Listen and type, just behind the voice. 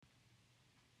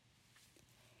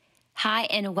Hi,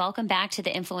 and welcome back to the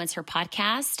Influencer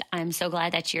Podcast. I'm so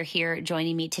glad that you're here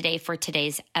joining me today for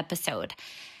today's episode.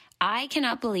 I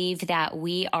cannot believe that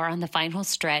we are on the final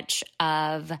stretch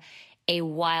of a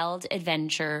wild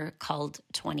adventure called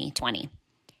 2020.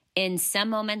 In some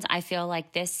moments, I feel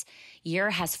like this year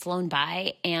has flown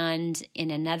by, and in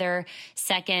another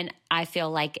second, I feel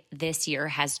like this year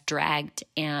has dragged.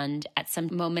 And at some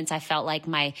moments, I felt like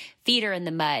my feet are in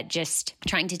the mud, just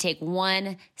trying to take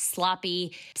one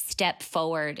sloppy step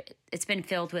forward. It's been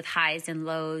filled with highs and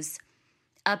lows,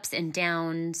 ups and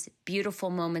downs,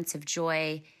 beautiful moments of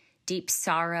joy, deep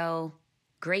sorrow,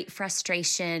 great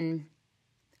frustration,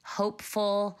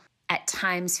 hopeful, at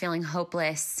times feeling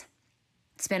hopeless.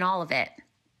 It's been all of it.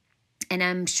 And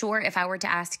I'm sure if I were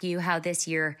to ask you how this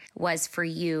year was for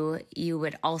you, you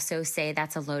would also say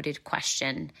that's a loaded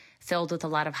question filled with a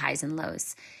lot of highs and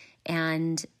lows.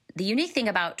 And the unique thing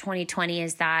about 2020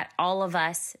 is that all of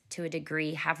us, to a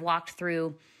degree, have walked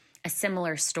through a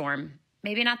similar storm.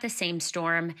 Maybe not the same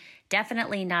storm,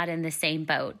 definitely not in the same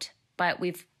boat, but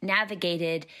we've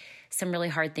navigated some really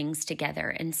hard things together.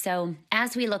 And so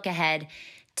as we look ahead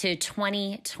to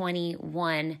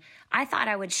 2021, I thought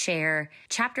I would share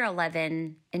chapter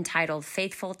 11 entitled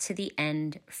Faithful to the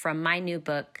End from my new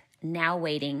book, Now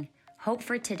Waiting, Hope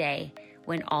for Today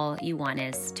When All You Want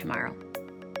Is Tomorrow.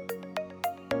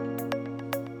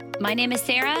 My name is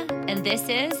Sarah, and this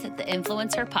is the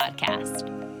Influencer Podcast.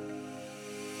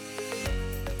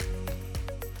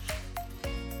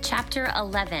 Chapter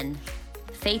 11,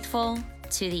 Faithful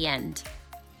to the End.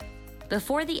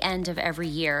 Before the end of every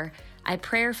year, I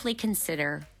prayerfully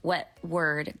consider what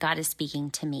word God is speaking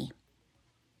to me.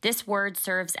 This word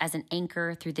serves as an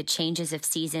anchor through the changes of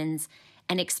seasons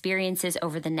and experiences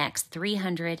over the next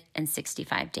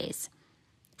 365 days.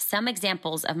 Some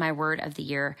examples of my word of the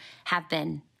year have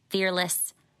been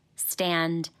fearless,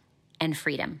 stand, and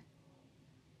freedom.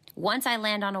 Once I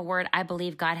land on a word I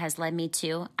believe God has led me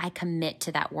to, I commit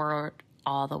to that word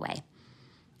all the way.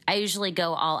 I usually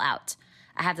go all out.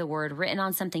 I have the word written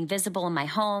on something visible in my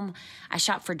home. I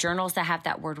shop for journals that have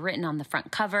that word written on the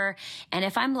front cover. And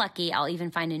if I'm lucky, I'll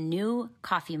even find a new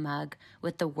coffee mug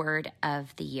with the word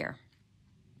of the year.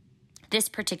 This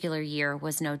particular year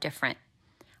was no different.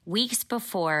 Weeks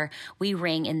before we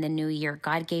ring in the new year,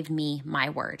 God gave me my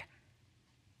word.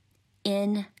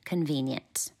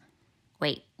 Inconvenient.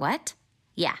 Wait, what?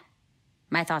 Yeah,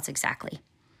 my thoughts exactly.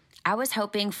 I was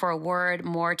hoping for a word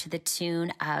more to the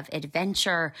tune of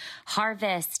adventure,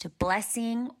 harvest,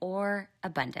 blessing, or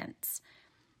abundance.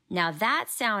 Now that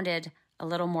sounded a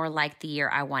little more like the year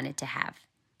I wanted to have.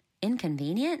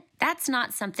 Inconvenient? That's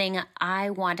not something I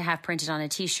want to have printed on a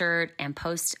t-shirt and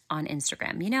post on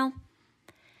Instagram, you know?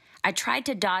 I tried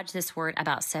to dodge this word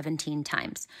about 17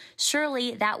 times.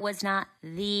 Surely that was not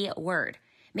the word.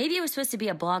 Maybe it was supposed to be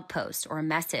a blog post or a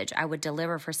message I would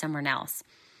deliver for someone else.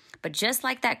 But just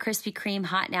like that Krispy Kreme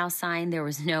hot now sign, there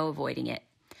was no avoiding it.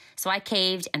 So I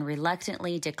caved and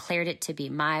reluctantly declared it to be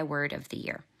my word of the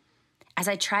year. As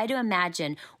I tried to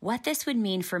imagine what this would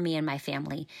mean for me and my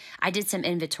family, I did some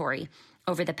inventory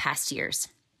over the past years.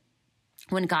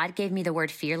 When God gave me the word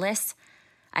fearless,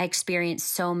 I experienced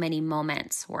so many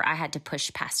moments where I had to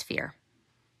push past fear.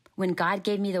 When God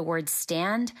gave me the word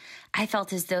stand, I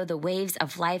felt as though the waves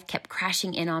of life kept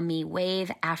crashing in on me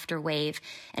wave after wave,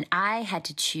 and I had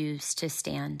to choose to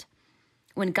stand.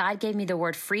 When God gave me the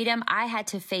word freedom, I had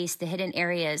to face the hidden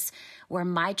areas where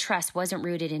my trust wasn't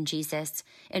rooted in Jesus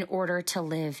in order to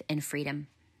live in freedom.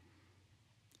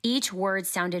 Each word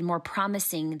sounded more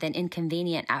promising than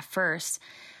inconvenient at first,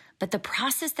 but the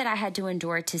process that I had to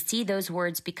endure to see those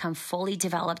words become fully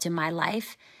developed in my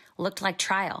life looked like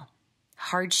trial,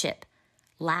 hardship,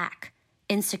 lack,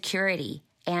 insecurity,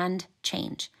 and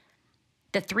change.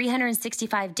 The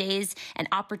 365 days and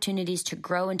opportunities to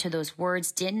grow into those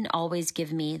words didn't always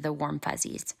give me the warm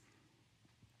fuzzies.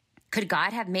 Could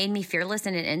God have made me fearless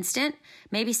in an instant?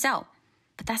 Maybe so,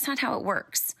 but that's not how it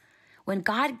works. When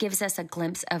God gives us a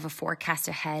glimpse of a forecast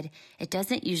ahead, it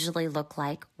doesn't usually look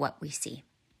like what we see.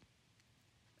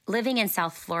 Living in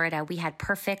South Florida, we had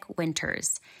perfect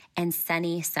winters and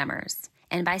sunny summers.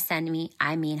 And by sunny,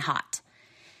 I mean hot.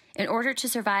 In order to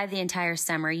survive the entire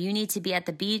summer, you need to be at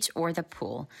the beach or the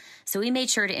pool. So we made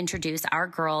sure to introduce our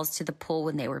girls to the pool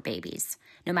when they were babies.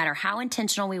 No matter how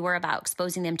intentional we were about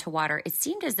exposing them to water, it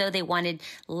seemed as though they wanted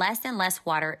less and less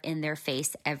water in their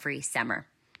face every summer.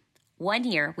 One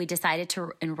year, we decided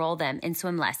to enroll them in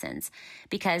swim lessons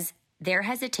because their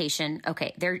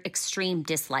their extreme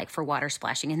dislike for water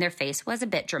splashing in their face was a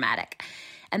bit dramatic.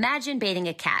 Imagine bathing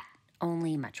a cat,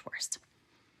 only much worse.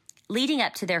 Leading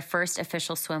up to their first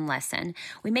official swim lesson,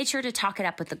 we made sure to talk it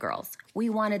up with the girls. We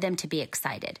wanted them to be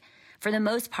excited. For the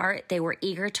most part, they were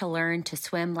eager to learn to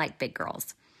swim like big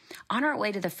girls. On our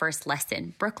way to the first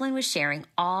lesson, Brooklyn was sharing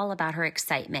all about her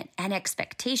excitement and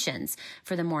expectations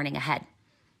for the morning ahead.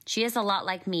 She is a lot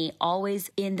like me,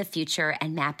 always in the future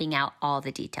and mapping out all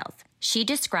the details. She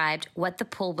described what the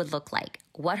pool would look like,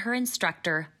 what her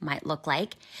instructor might look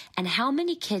like, and how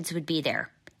many kids would be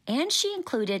there. And she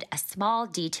included a small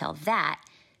detail that,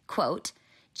 quote,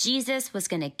 Jesus was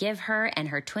going to give her and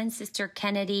her twin sister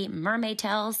Kennedy mermaid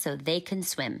tails so they can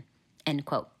swim, end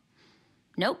quote.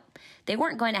 Nope, they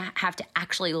weren't going to have to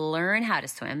actually learn how to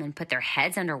swim and put their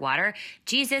heads underwater.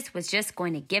 Jesus was just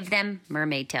going to give them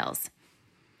mermaid tails.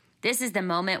 This is the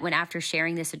moment when, after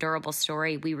sharing this adorable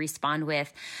story, we respond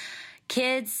with,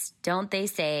 kids, don't they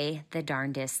say the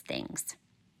darndest things?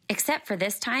 Except for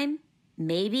this time,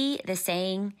 maybe the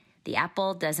saying, the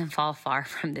apple doesn't fall far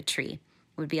from the tree,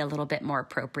 would be a little bit more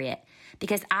appropriate,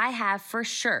 because I have for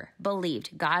sure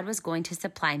believed God was going to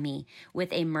supply me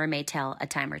with a mermaid tail a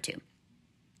time or two.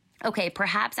 Okay,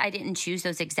 perhaps I didn't choose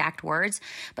those exact words,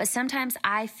 but sometimes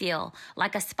I feel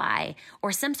like a spy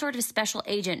or some sort of special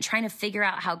agent trying to figure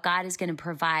out how God is going to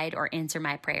provide or answer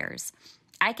my prayers.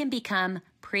 I can become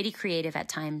pretty creative at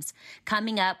times,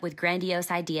 coming up with grandiose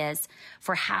ideas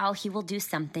for how he will do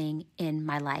something in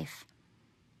my life.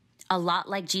 A lot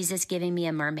like Jesus giving me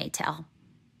a mermaid tail.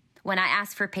 When I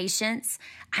ask for patience,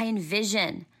 I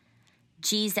envision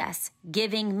Jesus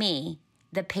giving me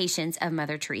the patience of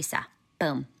Mother Teresa.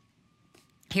 Boom.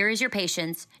 Here is your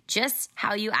patience, just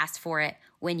how you asked for it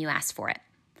when you asked for it.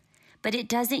 But it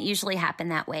doesn't usually happen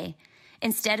that way.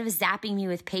 Instead of zapping me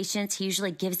with patience, he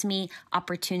usually gives me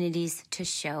opportunities to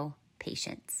show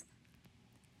patience.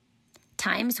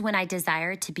 Times when I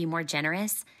desire to be more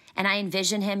generous and I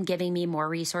envision him giving me more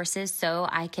resources so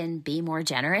I can be more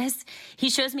generous, he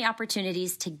shows me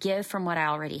opportunities to give from what I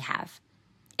already have.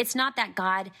 It's not that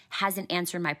God hasn't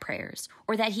answered my prayers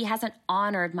or that he hasn't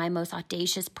honored my most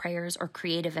audacious prayers or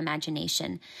creative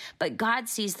imagination, but God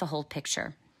sees the whole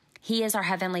picture. He is our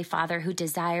Heavenly Father who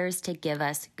desires to give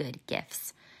us good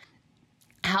gifts.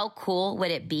 How cool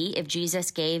would it be if Jesus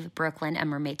gave Brooklyn a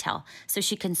mermaid tail so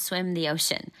she can swim the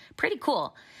ocean? Pretty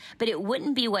cool, but it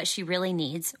wouldn't be what she really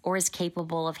needs or is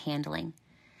capable of handling.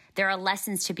 There are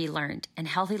lessons to be learned and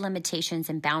healthy limitations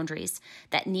and boundaries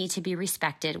that need to be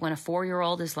respected when a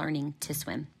 4-year-old is learning to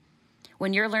swim.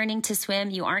 When you're learning to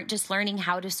swim, you aren't just learning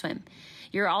how to swim.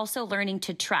 You're also learning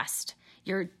to trust.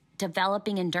 You're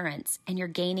developing endurance and you're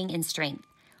gaining in strength.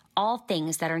 All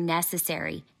things that are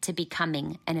necessary to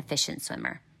becoming an efficient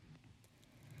swimmer.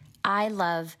 I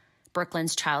love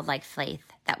Brooklyn's childlike faith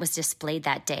that was displayed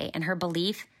that day and her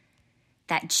belief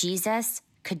that Jesus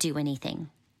could do anything.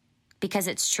 Because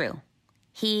it's true.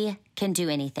 He can do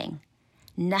anything.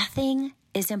 Nothing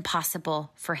is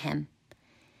impossible for him.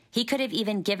 He could have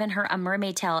even given her a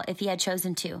mermaid tail if he had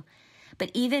chosen to.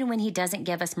 But even when he doesn't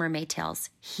give us mermaid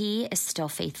tails, he is still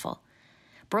faithful.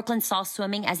 Brooklyn saw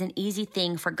swimming as an easy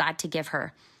thing for God to give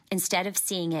her, instead of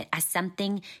seeing it as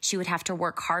something she would have to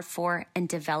work hard for and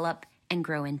develop and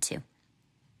grow into.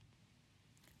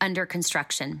 Under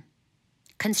construction.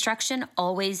 Construction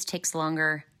always takes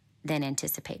longer than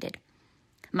anticipated.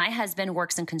 My husband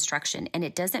works in construction, and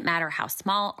it doesn't matter how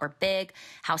small or big,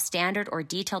 how standard or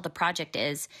detailed the project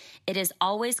is, it is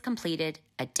always completed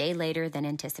a day later than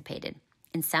anticipated.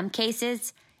 In some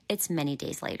cases, it's many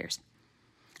days later.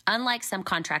 Unlike some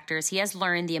contractors, he has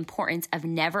learned the importance of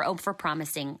never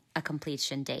over-promising a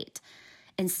completion date.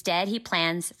 Instead, he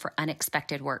plans for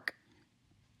unexpected work.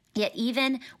 Yet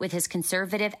even with his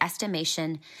conservative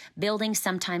estimation, building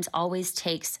sometimes always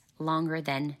takes longer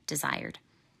than desired.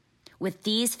 With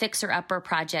these fixer-upper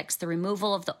projects, the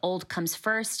removal of the old comes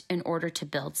first in order to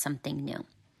build something new.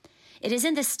 It is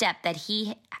in this step that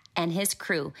he and his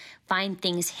crew find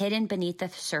things hidden beneath the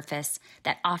surface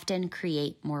that often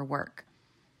create more work.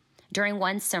 During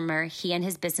one summer, he and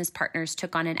his business partners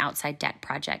took on an outside deck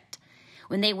project.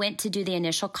 When they went to do the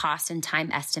initial cost and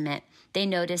time estimate, they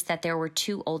noticed that there were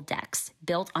 2 old decks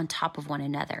built on top of one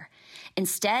another.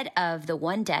 Instead of the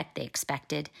one deck they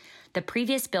expected, the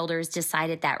previous builders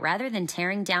decided that rather than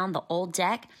tearing down the old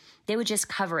deck, they would just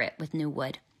cover it with new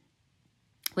wood.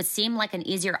 What seemed like an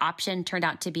easier option turned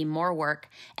out to be more work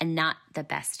and not the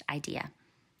best idea.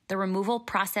 The removal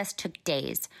process took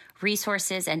days,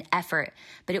 resources, and effort,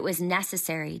 but it was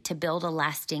necessary to build a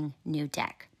lasting new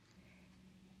deck.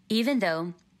 Even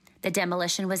though the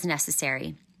demolition was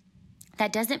necessary,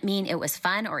 that doesn't mean it was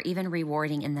fun or even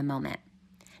rewarding in the moment.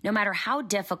 No matter how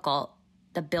difficult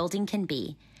the building can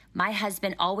be, my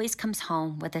husband always comes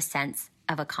home with a sense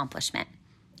of accomplishment,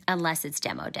 unless it's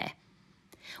demo day.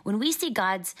 When we see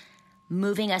God's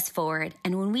moving us forward.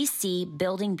 And when we see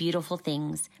building beautiful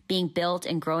things being built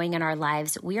and growing in our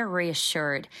lives, we are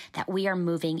reassured that we are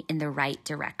moving in the right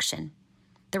direction.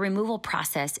 The removal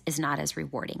process is not as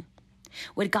rewarding.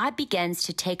 When God begins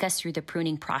to take us through the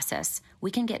pruning process,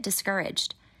 we can get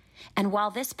discouraged. And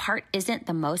while this part isn't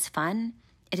the most fun,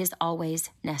 it is always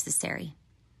necessary.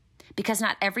 Because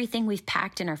not everything we've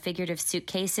packed in our figurative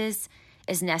suitcases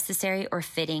is necessary or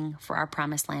fitting for our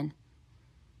promised land.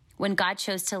 When God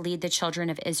chose to lead the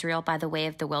children of Israel by the way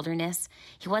of the wilderness,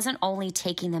 he wasn't only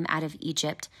taking them out of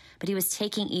Egypt, but he was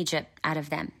taking Egypt out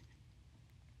of them.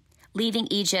 Leaving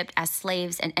Egypt as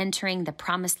slaves and entering the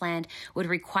promised land would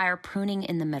require pruning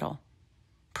in the middle.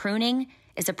 Pruning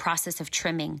is a process of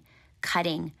trimming,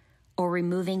 cutting, or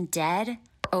removing dead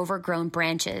or overgrown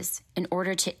branches in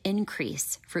order to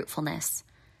increase fruitfulness.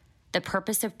 The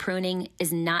purpose of pruning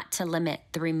is not to limit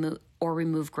the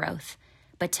remove growth,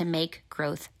 but to make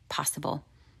growth possible.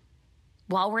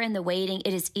 While we're in the waiting,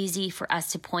 it is easy for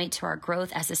us to point to our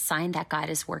growth as a sign that God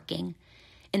is working.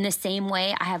 In the same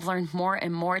way, I have learned more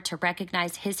and more to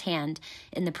recognize his hand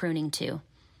in the pruning too.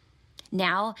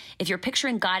 Now, if you're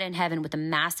picturing God in heaven with a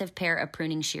massive pair of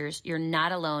pruning shears, you're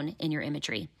not alone in your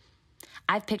imagery.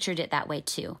 I've pictured it that way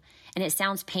too, and it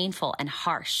sounds painful and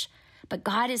harsh. But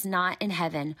God is not in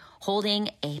heaven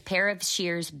holding a pair of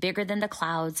shears bigger than the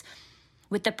clouds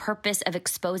with the purpose of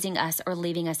exposing us or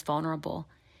leaving us vulnerable.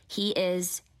 He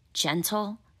is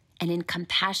gentle, and in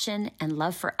compassion and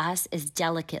love for us is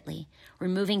delicately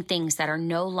removing things that are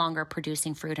no longer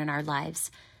producing fruit in our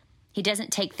lives. He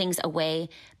doesn't take things away,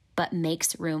 but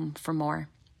makes room for more.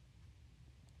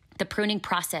 The pruning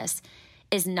process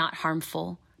is not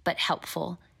harmful, but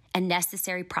helpful and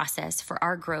necessary process for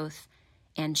our growth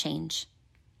and change.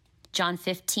 John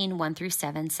 15,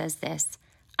 1-7 says this,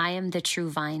 I am the true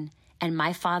vine, and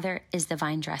my Father is the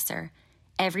vine dresser.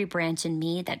 Every branch in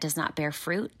me that does not bear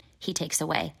fruit, he takes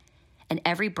away. And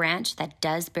every branch that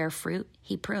does bear fruit,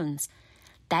 he prunes,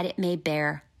 that it may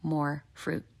bear more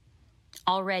fruit.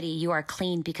 Already you are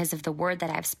clean because of the word that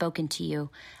I have spoken to you.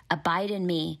 Abide in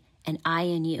me, and I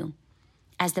in you.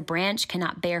 As the branch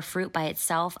cannot bear fruit by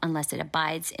itself unless it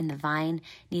abides in the vine,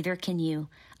 neither can you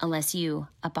unless you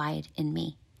abide in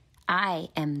me. I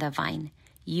am the vine.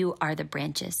 You are the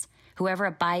branches. Whoever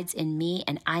abides in me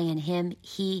and I in him,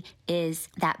 he is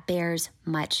that bears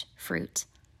much fruit.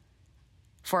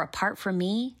 For apart from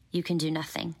me, you can do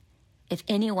nothing. If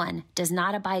anyone does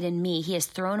not abide in me, he is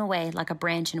thrown away like a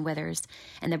branch and withers,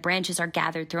 and the branches are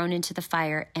gathered, thrown into the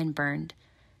fire, and burned.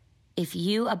 If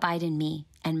you abide in me,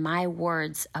 and my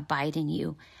words abide in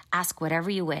you, ask whatever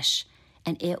you wish,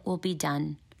 and it will be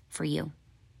done for you.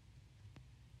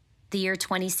 The year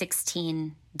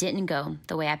 2016 didn't go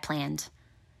the way I planned.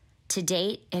 To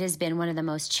date, it has been one of the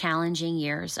most challenging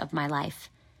years of my life.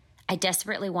 I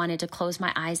desperately wanted to close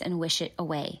my eyes and wish it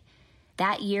away.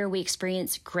 That year, we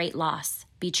experienced great loss,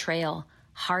 betrayal,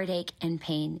 heartache, and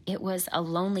pain. It was a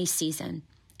lonely season,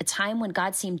 a time when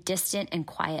God seemed distant and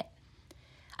quiet.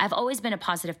 I've always been a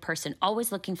positive person,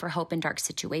 always looking for hope in dark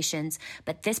situations,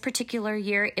 but this particular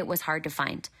year, it was hard to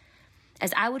find.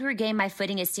 As I would regain my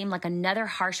footing, it seemed like another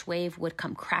harsh wave would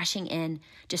come crashing in,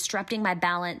 disrupting my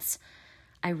balance.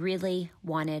 I really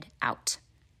wanted out.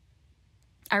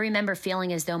 I remember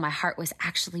feeling as though my heart was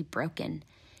actually broken.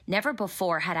 Never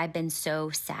before had I been so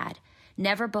sad.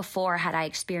 Never before had I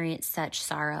experienced such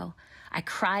sorrow. I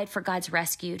cried for God's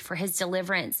rescue, for his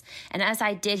deliverance. And as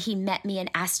I did, he met me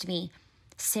and asked me,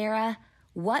 Sarah,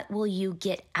 what will you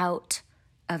get out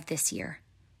of this year?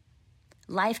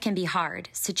 Life can be hard.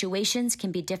 Situations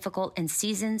can be difficult and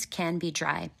seasons can be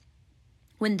dry.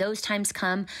 When those times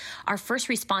come, our first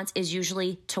response is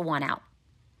usually to want out.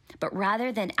 But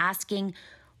rather than asking,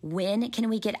 when can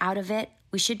we get out of it?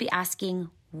 We should be asking,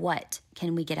 what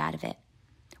can we get out of it?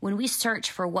 When we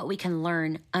search for what we can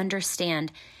learn,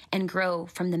 understand, and grow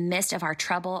from the midst of our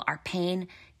trouble, our pain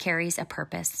carries a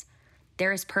purpose.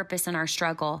 There is purpose in our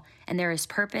struggle, and there is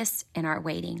purpose in our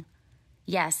waiting.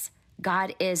 Yes,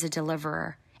 God is a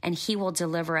deliverer, and he will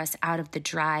deliver us out of the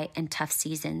dry and tough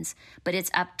seasons, but it's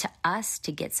up to us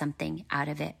to get something out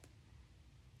of it.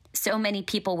 So many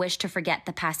people wish to forget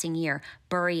the passing year,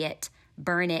 bury it,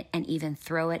 burn it, and even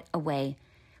throw it away.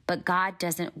 But God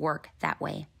doesn't work that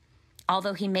way.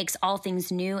 Although he makes all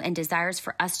things new and desires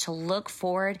for us to look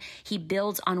forward, he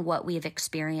builds on what we have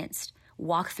experienced,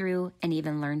 walked through, and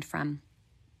even learned from.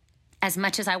 As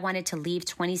much as I wanted to leave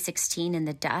 2016 in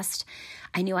the dust,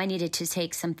 I knew I needed to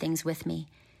take some things with me.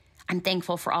 I'm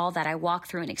thankful for all that I walked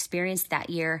through and experienced that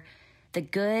year, the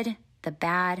good, the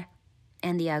bad,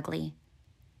 and the ugly.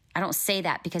 I don't say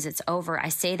that because it's over. I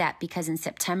say that because in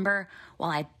September,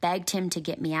 while I begged him to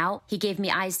get me out, he gave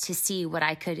me eyes to see what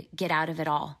I could get out of it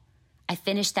all. I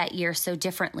finished that year so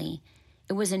differently.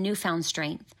 It was a newfound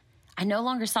strength. I no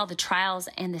longer saw the trials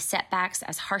and the setbacks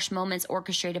as harsh moments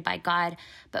orchestrated by God,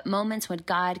 but moments when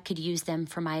God could use them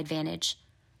for my advantage.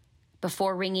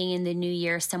 Before ringing in the new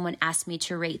year, someone asked me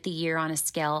to rate the year on a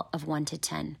scale of 1 to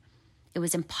 10. It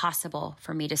was impossible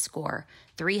for me to score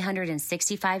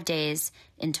 365 days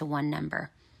into one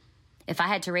number. If I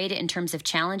had to rate it in terms of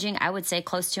challenging, I would say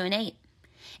close to an 8.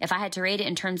 If I had to rate it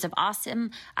in terms of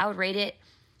awesome, I would rate it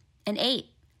an 8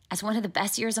 as one of the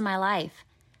best years of my life.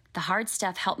 The hard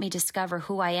stuff helped me discover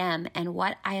who I am and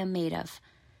what I am made of.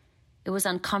 It was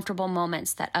uncomfortable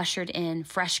moments that ushered in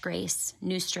fresh grace,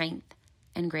 new strength,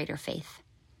 and greater faith.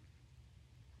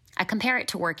 I compare it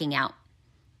to working out.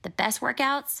 The best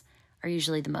workouts are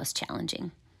usually the most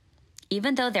challenging.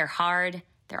 Even though they're hard,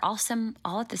 they're awesome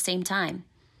all at the same time.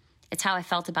 It's how I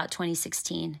felt about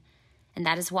 2016. And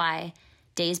that is why,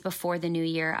 days before the new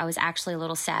year, I was actually a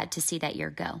little sad to see that year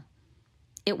go.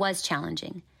 It was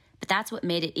challenging, but that's what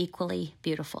made it equally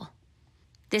beautiful.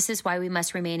 This is why we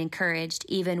must remain encouraged,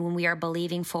 even when we are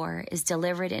believing for is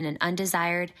delivered in an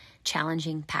undesired,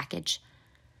 challenging package.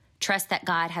 Trust that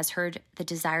God has heard the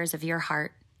desires of your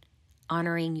heart,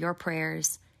 honoring your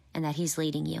prayers, and that he's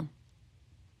leading you.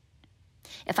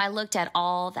 If I looked at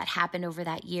all that happened over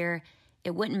that year,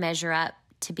 it wouldn't measure up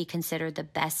to be considered the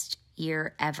best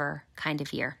year ever kind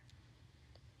of year.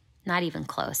 Not even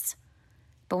close.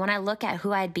 But when I look at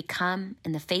who I had become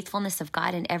and the faithfulness of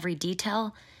God in every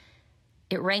detail,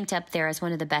 it ranked up there as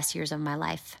one of the best years of my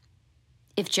life.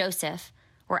 If Joseph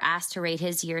were asked to rate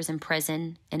his years in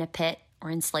prison, in a pit, or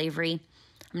in slavery,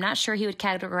 I'm not sure he would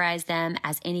categorize them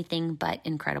as anything but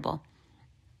incredible.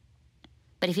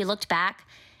 But if he looked back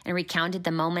and recounted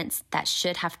the moments that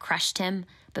should have crushed him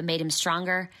but made him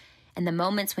stronger, and the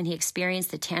moments when he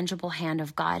experienced the tangible hand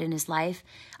of God in his life,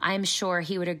 I am sure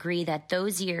he would agree that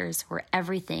those years were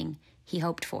everything he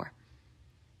hoped for.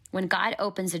 When God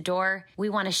opens a door, we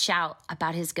want to shout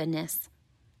about his goodness.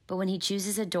 But when he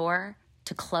chooses a door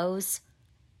to close,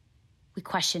 we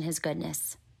question his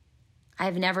goodness. I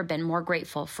have never been more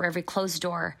grateful for every closed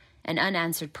door and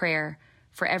unanswered prayer,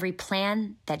 for every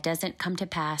plan that doesn't come to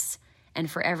pass, and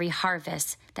for every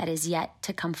harvest that is yet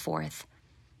to come forth.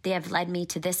 They have led me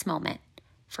to this moment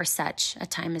for such a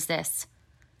time as this.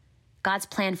 God's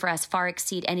plan for us far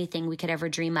exceed anything we could ever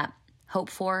dream up, hope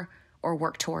for, or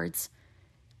work towards.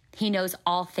 He knows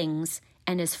all things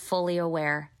and is fully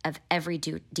aware of every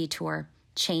detour,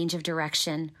 change of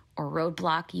direction, or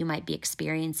roadblock you might be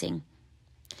experiencing.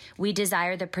 We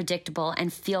desire the predictable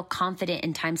and feel confident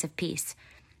in times of peace.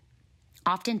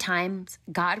 Oftentimes,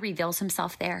 God reveals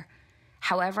himself there.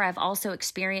 However, I've also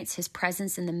experienced his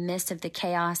presence in the midst of the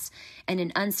chaos and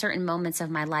in uncertain moments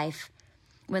of my life.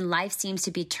 When life seems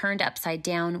to be turned upside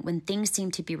down, when things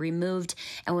seem to be removed,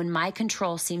 and when my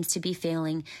control seems to be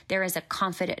failing, there is a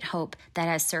confident hope that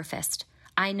has surfaced.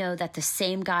 I know that the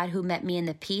same God who met me in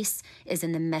the peace is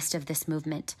in the midst of this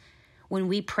movement. When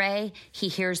we pray, he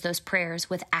hears those prayers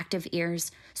with active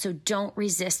ears. So don't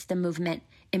resist the movement.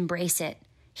 Embrace it.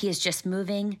 He is just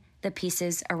moving the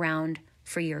pieces around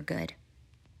for your good.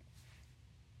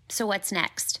 So what's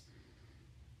next?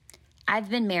 I've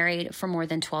been married for more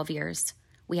than 12 years.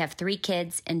 We have 3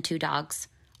 kids and 2 dogs.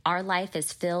 Our life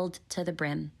is filled to the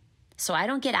brim. So I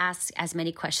don't get asked as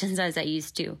many questions as I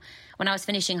used to. When I was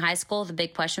finishing high school, the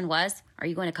big question was, are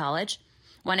you going to college?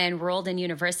 When I enrolled in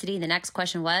university, the next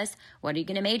question was, what are you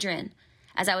going to major in?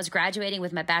 As I was graduating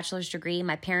with my bachelor's degree,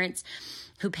 my parents,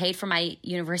 who paid for my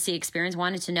university experience,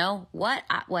 wanted to know what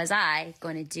was I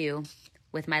going to do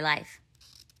with my life.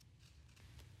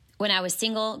 When I was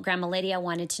single, Grandma Lydia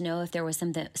wanted to know if there was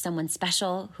someone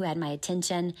special who had my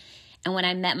attention. And when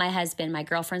I met my husband, my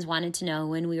girlfriends wanted to know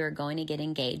when we were going to get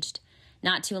engaged.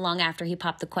 Not too long after he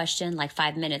popped the question, like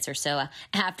 5 minutes or so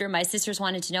after, my sisters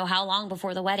wanted to know how long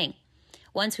before the wedding.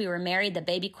 Once we were married, the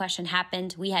baby question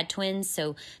happened. We had twins,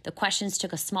 so the questions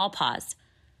took a small pause.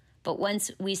 But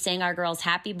once we sang our girls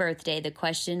happy birthday, the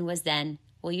question was then,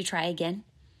 will you try again?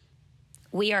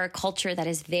 We are a culture that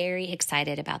is very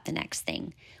excited about the next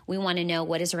thing. We want to know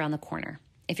what is around the corner.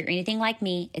 If you're anything like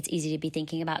me, it's easy to be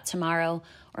thinking about tomorrow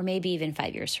or maybe even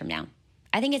 5 years from now.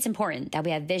 I think it's important that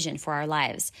we have vision for our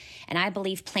lives, and I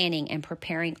believe planning and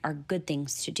preparing are good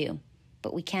things to do,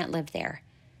 but we can't live there.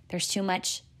 There's too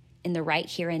much in the right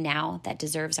here and now that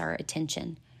deserves our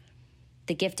attention.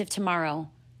 The gift of tomorrow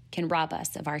can rob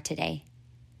us of our today.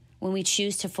 When we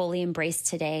choose to fully embrace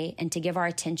today and to give our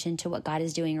attention to what God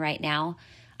is doing right now,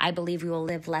 I believe we will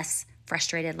live less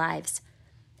frustrated lives.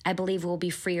 I believe we'll be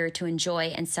freer to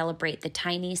enjoy and celebrate the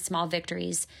tiny, small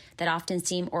victories that often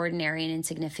seem ordinary and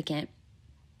insignificant.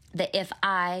 That if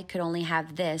I could only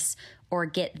have this or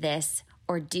get this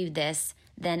or do this,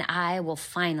 then I will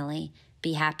finally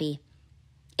be happy.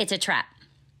 It's a trap.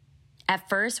 At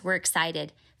first, we're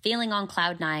excited, feeling on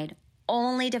cloud nine,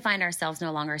 only to find ourselves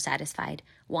no longer satisfied,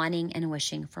 wanting and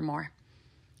wishing for more.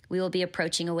 We will be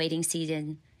approaching a waiting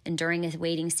season, enduring a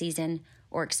waiting season,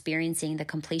 or experiencing the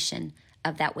completion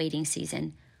of that waiting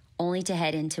season, only to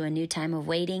head into a new time of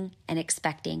waiting and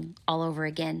expecting all over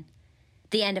again.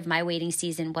 The end of my waiting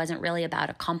season wasn't really about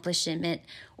accomplishment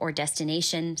or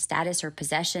destination, status or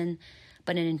possession,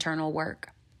 but an internal work.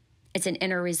 It's an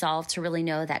inner resolve to really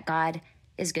know that God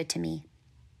is good to me.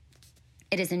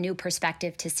 It is a new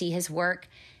perspective to see his work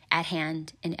at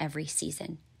hand in every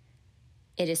season.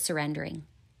 It is surrendering,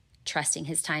 trusting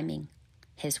his timing,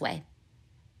 his way.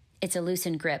 It's a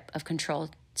loosened grip of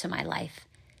control to my life.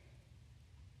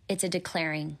 It's a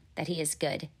declaring that he is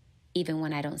good, even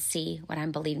when I don't see what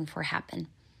I'm believing for happen.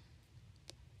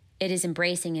 It is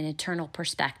embracing an eternal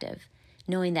perspective,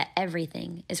 knowing that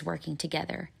everything is working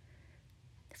together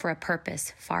for a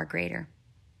purpose far greater.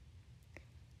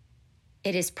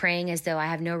 It is praying as though I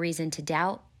have no reason to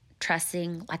doubt,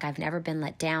 trusting like I've never been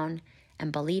let down,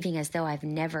 and believing as though I've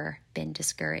never been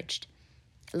discouraged.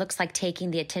 It looks like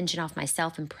taking the attention off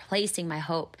myself and placing my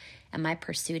hope and my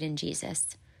pursuit in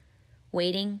Jesus.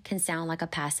 Waiting can sound like a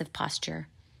passive posture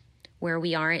where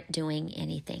we aren't doing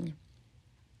anything.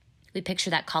 We picture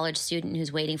that college student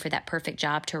who's waiting for that perfect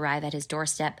job to arrive at his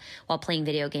doorstep while playing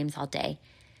video games all day.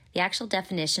 The actual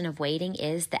definition of waiting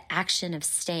is the action of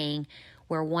staying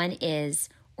where one is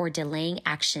or delaying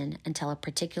action until a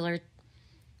particular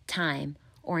time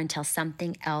or until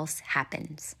something else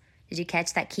happens. Did you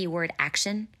catch that key word,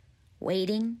 action?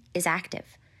 Waiting is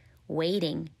active.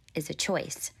 Waiting is a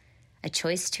choice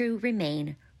to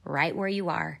remain right where you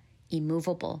are,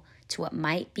 immovable to what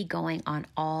might be going on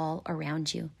all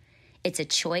around you. It's a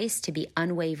choice to be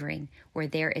unwavering where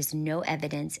there is no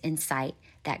evidence in sight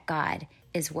that God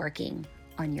is working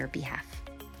on your behalf.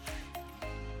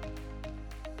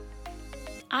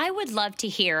 I would love to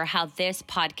hear how this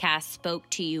podcast spoke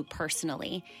to you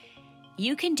personally.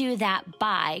 You can do that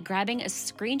by grabbing a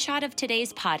screenshot of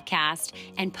today's podcast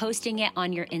and posting it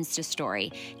on your Insta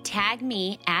story. Tag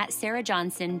me at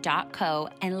sarahjohnson.co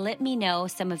and let me know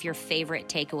some of your favorite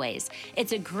takeaways.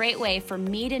 It's a great way for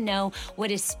me to know what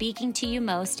is speaking to you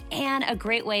most and a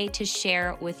great way to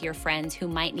share with your friends who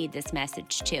might need this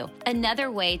message too. Another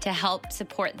way to help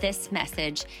support this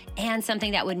message and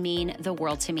something that would mean the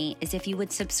world to me is if you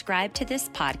would subscribe to this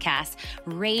podcast,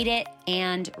 rate it,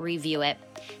 and review it.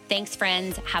 Thanks,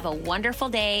 friends. Have a wonderful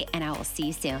day, and I will see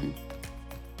you soon.